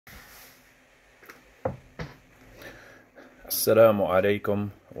Assalamu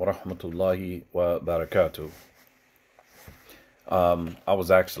alaikum wa rahmatullahi wa barakatuh. I was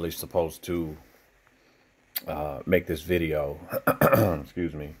actually supposed to make this video,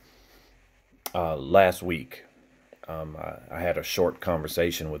 excuse me, last week. I had a short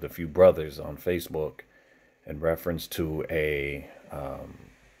conversation with a few brothers on Facebook in reference to a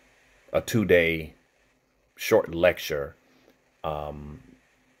 2-day short lecture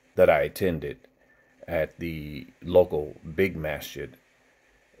that I attended at the local big masjid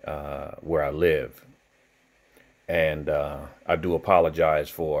where I live. And I do apologize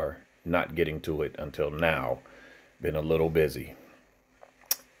for not getting to it until now. Been a little busy.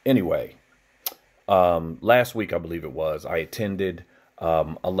 Anyway, last week, I believe it was, I attended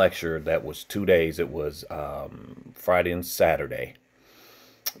a lecture that was 2 days. It was Friday and Saturday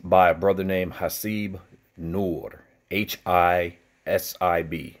by a brother named Hasib Noor,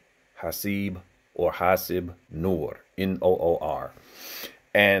 H-I-S-I-B, Hasib or Hasib Noor, N-O-O-R.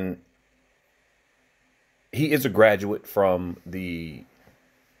 And he is a graduate from the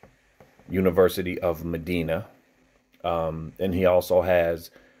University of Medina, and he also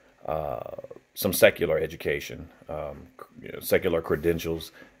has some secular education, secular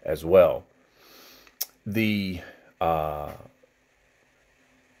credentials as well. The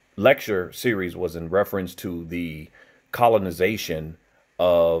lecture series was in reference to the colonization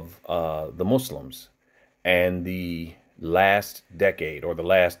of the Muslims and the last decade or the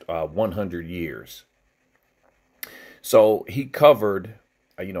last 100 years. So he covered,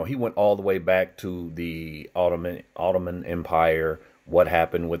 he went all the way back to the Ottoman Empire, what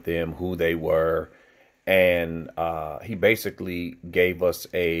happened with them, who they were, and he basically gave us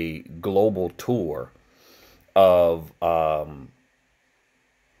a global tour of how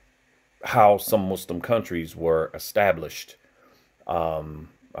some Muslim countries were established.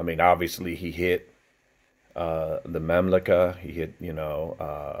 Obviously he hit the Mamlaka. He hit,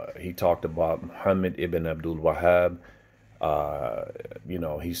 he talked about Muhammad ibn Abdul Wahhab.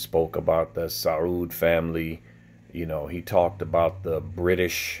 He spoke about the Saud family. He talked about the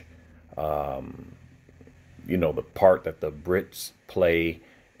British, the part that the Brits play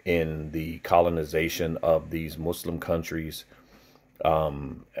in the colonization of these Muslim countries,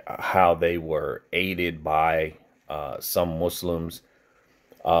 how they were aided by some Muslims.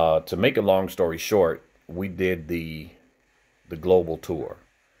 To make a long story short, we did the global tour.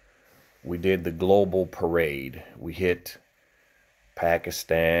 We did the global parade. We hit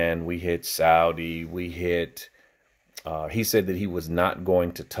Pakistan. We hit Saudi. We hit, he said that he was not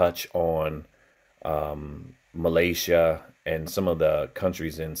going to touch on Malaysia and some of the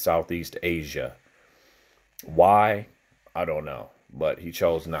countries in Southeast Asia. Why? I don't know, but he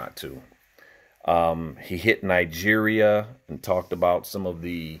chose not to. He hit Nigeria and talked about some of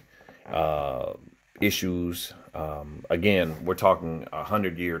the issues. Again, we're talking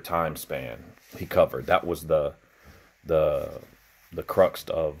 100-year time span he covered. That was the crux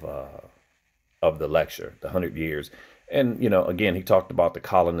of the lecture, the 100 years. And, again, he talked about the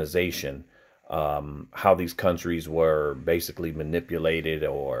colonization, how these countries were basically manipulated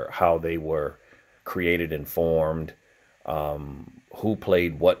or how they were created and formed, who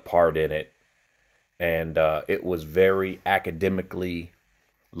played what part in it. And it was very academically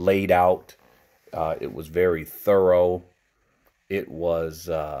laid out. It was very thorough. It was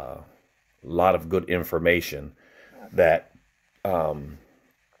a lot of good information that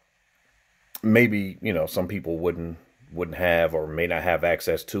maybe, some people wouldn't have or may not have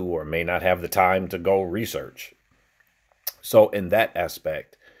access to or may not have the time to go research. So in that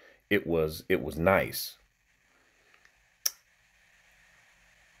aspect, it was nice.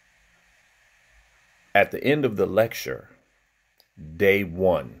 At the end of the lecture, day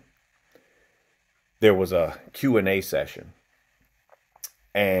one, there was a Q&A session.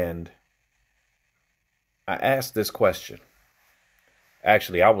 And I asked this question.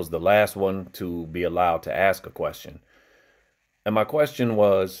 Actually, I was the last one to be allowed to ask a question. And my question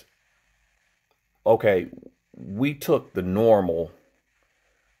was, okay, we took the normal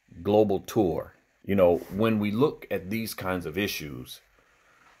global tour. When we look at these kinds of issues,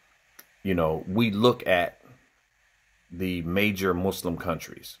 we look at the major Muslim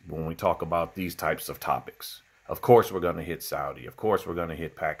countries when we talk about these types of topics. Of course, we're going to hit Saudi. Of course, we're going to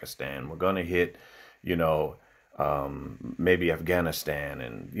hit Pakistan. We're going to hit, maybe Afghanistan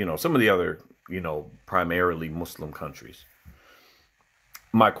and, some of the other, primarily Muslim countries.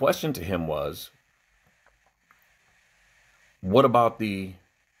 My question to him was, what about the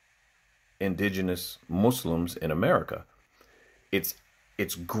indigenous Muslims in America? It's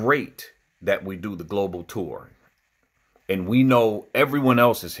great that we do the global tour and we know everyone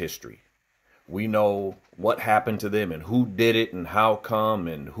else's history. We know what happened to them and who did it and how come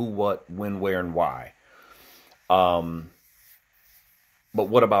and who, what, when, where, and why. But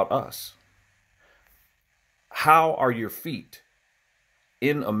what about us? How are your feet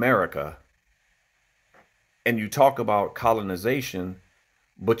in America? And you talk about colonization,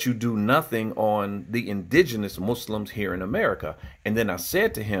 but you do nothing on the indigenous Muslims here in America. And then I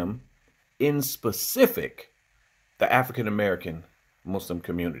said to him, in specific, the African American Muslim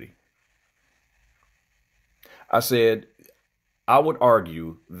community. I said, I would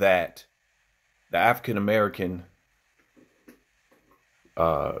argue that the African American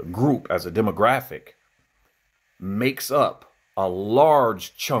group as a demographic makes up a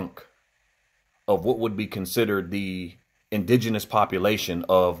large chunk of what would be considered the indigenous population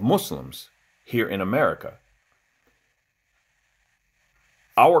of Muslims here in America.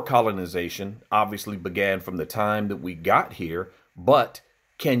 Our colonization obviously began from the time that we got here, but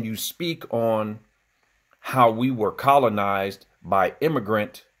can you speak on how we were colonized by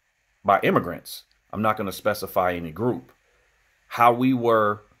immigrants? I'm not going to specify any group. How we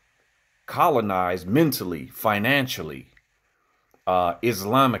were colonized mentally, financially,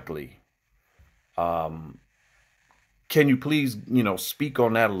 Islamically. Can you please, speak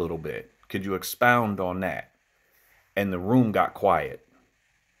on that a little bit? Could you expound on that? And the room got quiet.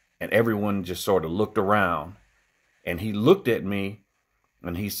 And everyone just sort of looked around. And he looked at me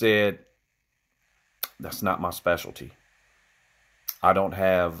and he said, that's not my specialty. I don't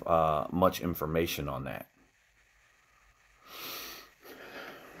have much information on that.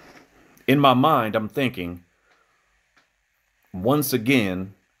 In my mind, I'm thinking, once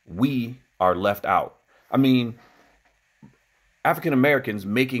again, we are left out. I mean, African Americans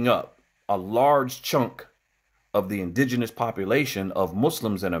making up a large chunk of the indigenous population of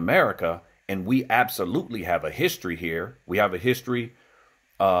Muslims in America, and we absolutely have a history here. We have a history,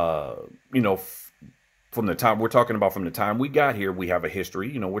 from the time we're talking about, from the time we got here, we have a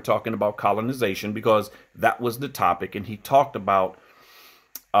history. We're talking about colonization because that was the topic, and he talked about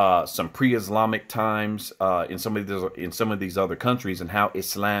some pre-Islamic times in some of these other countries and how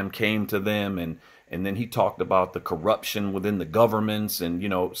Islam came to them, and then he talked about the corruption within the governments, and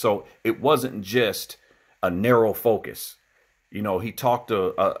so it wasn't just a narrow focus. He talked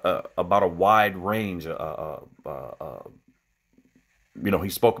about a wide range. He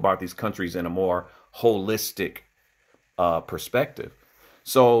spoke about these countries in a more holistic perspective.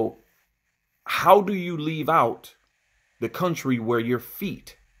 So how do you leave out the country where your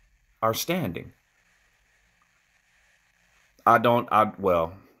feet are standing?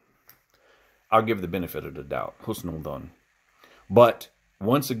 Well, I'll give the benefit of the doubt. Husnul dhan. But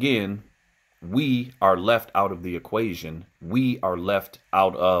once again, we are left out of the equation. We are left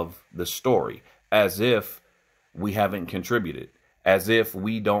out of the story, as if we haven't contributed, as if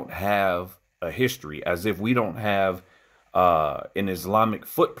we don't have a history, as if we don't have an Islamic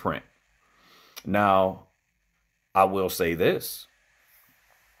footprint. Now, I will say this.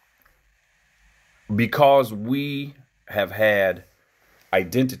 Because we have had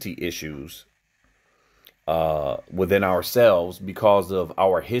identity issues within ourselves because of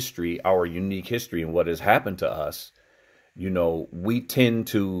our history, our unique history, and what has happened to us, we tend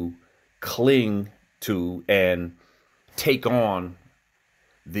to cling to and take on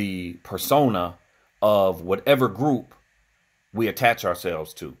the persona of whatever group we attach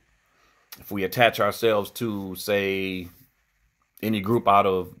ourselves to. If we attach ourselves to, say, any group out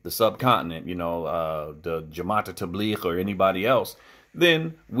of the subcontinent, the Jamaat Tabligh or anybody else,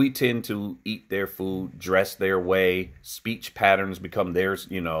 then we tend to eat their food, dress their way, speech patterns become theirs.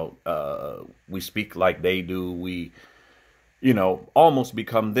 We speak like they do. We, almost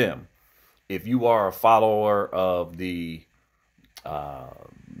become them. If you are a follower of the,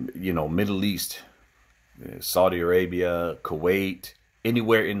 Middle East, Saudi Arabia, Kuwait,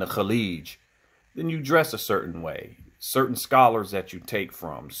 anywhere in the Khalij, then you dress a certain way. Certain scholars that you take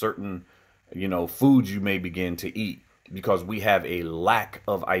from, certain, foods you may begin to eat, because we have a lack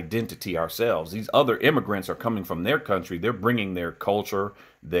of identity ourselves. These other immigrants are coming from their country. They're bringing their culture,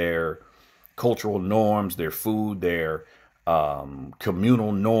 their cultural norms, their food, their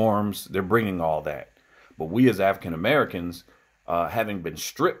communal norms. They're bringing all that. But we as African Americans, having been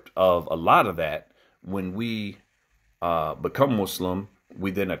stripped of a lot of that, when we become Muslim,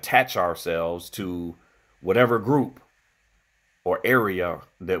 we then attach ourselves to whatever group or area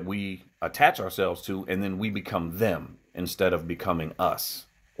that we attach ourselves to, and then we become them instead of becoming us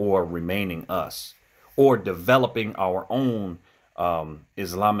or remaining us or developing our own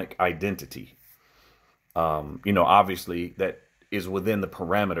Islamic identity. Obviously that is within the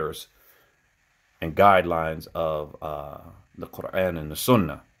parameters and guidelines of the Quran and the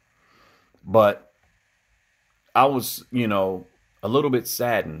Sunnah. But I was, a little bit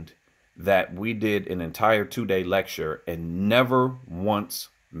saddened that we did an entire 2-day lecture and never once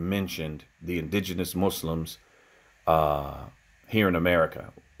mentioned the indigenous Muslims here in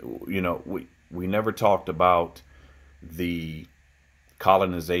America. We never talked about the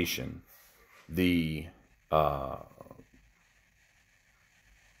colonization, the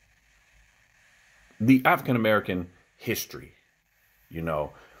African American history.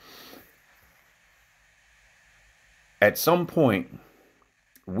 At some point,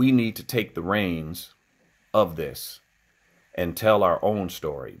 we need to take the reins of this and tell our own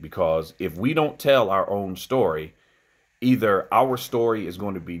story, because if we don't tell our own story, either our story is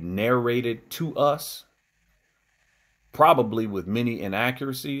going to be narrated to us, probably with many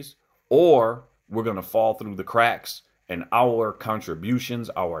inaccuracies, or we're going to fall through the cracks and our contributions,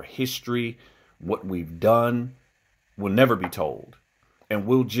 our history, what we've done will never be told. And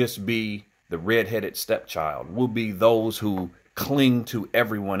we'll just be the redheaded stepchild. We'll be those who cling to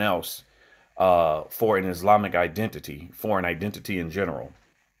everyone else for an Islamic identity, for an identity in general.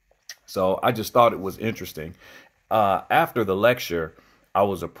 So I just thought it was interesting. After the lecture, I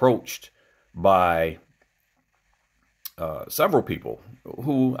was approached by several people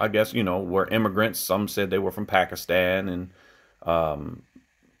who, I guess, were immigrants. Some said they were from Pakistan, and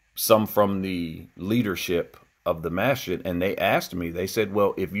some from the leadership of the masjid. And they asked me, they said,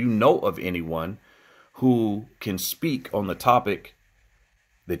 well, if you know of anyone who can speak on the topic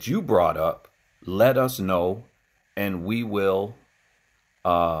that you brought up, let us know, and we will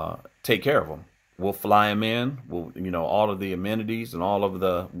take care of them. We'll fly them in. We'll, all of the amenities and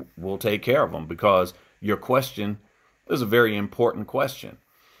we'll take care of them, because your question is a very important question.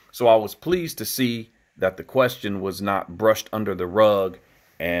 So I was pleased to see that the question was not brushed under the rug,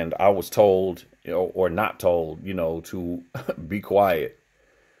 and I was told, or not told, to be quiet.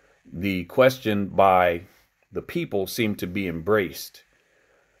 The question by the people seemed to be embraced.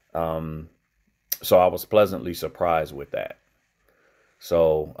 So I was pleasantly surprised with that.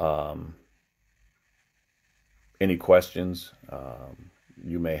 So any questions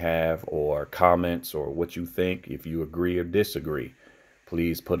you may have, or comments, or what you think, if you agree or disagree,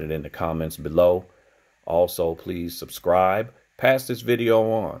 please put it in the comments below. Also, please subscribe. Pass this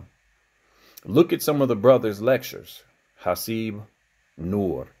video on. Look at some of the brothers' lectures. Hasib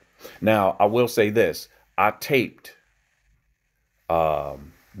Noor. Now, I will say this. I taped the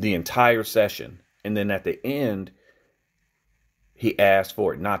entire session, and then at the end, he asked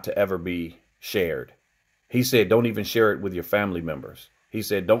for it not to ever be shared. He said, don't even share it with your family members. He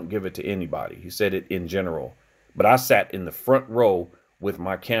said, don't give it to anybody. He said it in general. But I sat in the front row with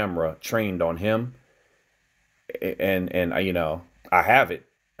my camera trained on him. And I have it.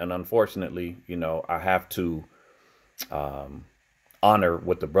 And unfortunately, I have to honor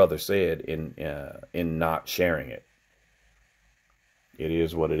what the brother said in not sharing it. It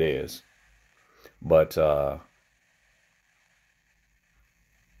is what it is. But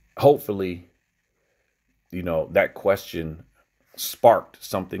hopefully, that question sparked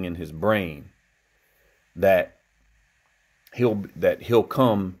something in his brain that he'll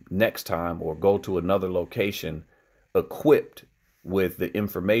come next time, or go to another location equipped with the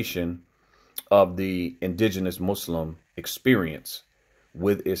information of the indigenous Muslim experience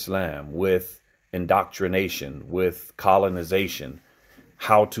with Islam, with indoctrination, with colonization,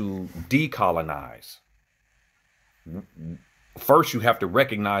 how to decolonize. First, you have to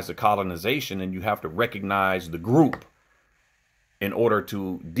recognize the colonization, and you have to recognize the group in order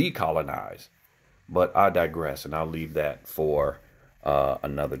to decolonize. But I digress, and I'll leave that for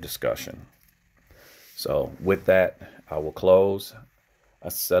another discussion. So with that, I will close.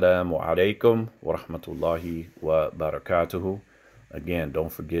 Assalamu alaikum wa rahmatullahi wa barakatuhu. Again,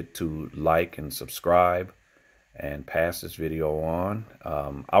 don't forget to like and subscribe and pass this video on.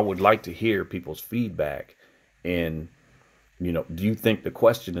 I would like to hear people's feedback in, do you think the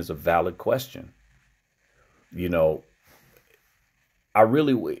question is a valid question? I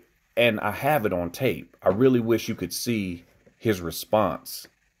really, and I have it on tape. I really wish you could see his response,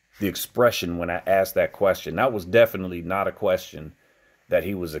 the expression when I asked that question. That was definitely not a question that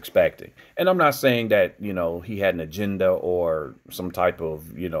he was expecting. And I'm not saying that, he had an agenda or some type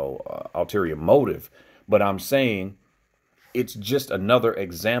of, ulterior motive, but I'm saying it's just another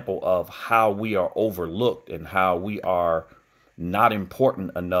example of how we are overlooked and how we are not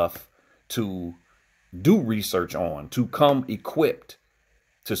important enough to do research on, to come equipped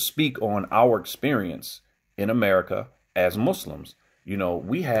to speak on our experience in America as Muslims.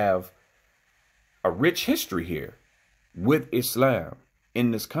 We have a rich history here with Islam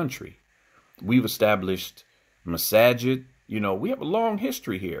in this country. We've established masajid. We have a long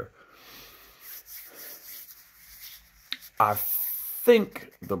history here. I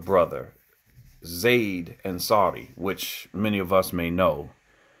think the brother Zaid Ansari, which many of us may know,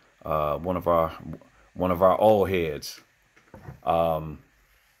 one of our old heads. I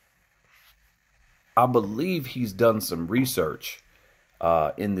believe he's done some research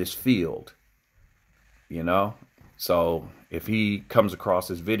in this field, you know. So if he comes across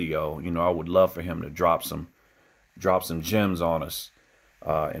this video, you know, I would love for him to drop some gems on us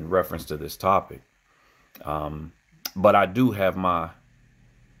in reference to this topic. But I do have my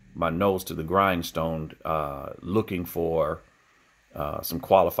nose to the grindstone, looking for some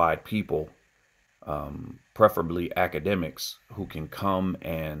qualified people, preferably academics, who can come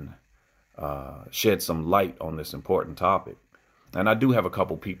and shed some light on this important topic. And I do have a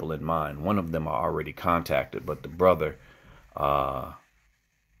couple people in mind. One of them I already contacted, but the brother's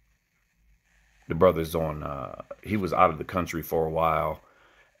on, he was out of the country for a while,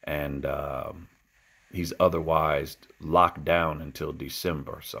 and he's otherwise locked down until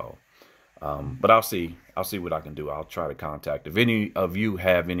December. So, but I'll see what I can do. I'll try to contact. If any of you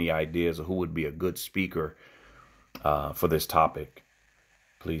have any ideas of who would be a good speaker for this topic,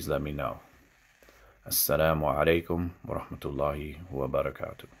 please let me know. Assalamu alaikum wa rahmatullahi wa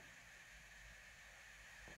barakatuh.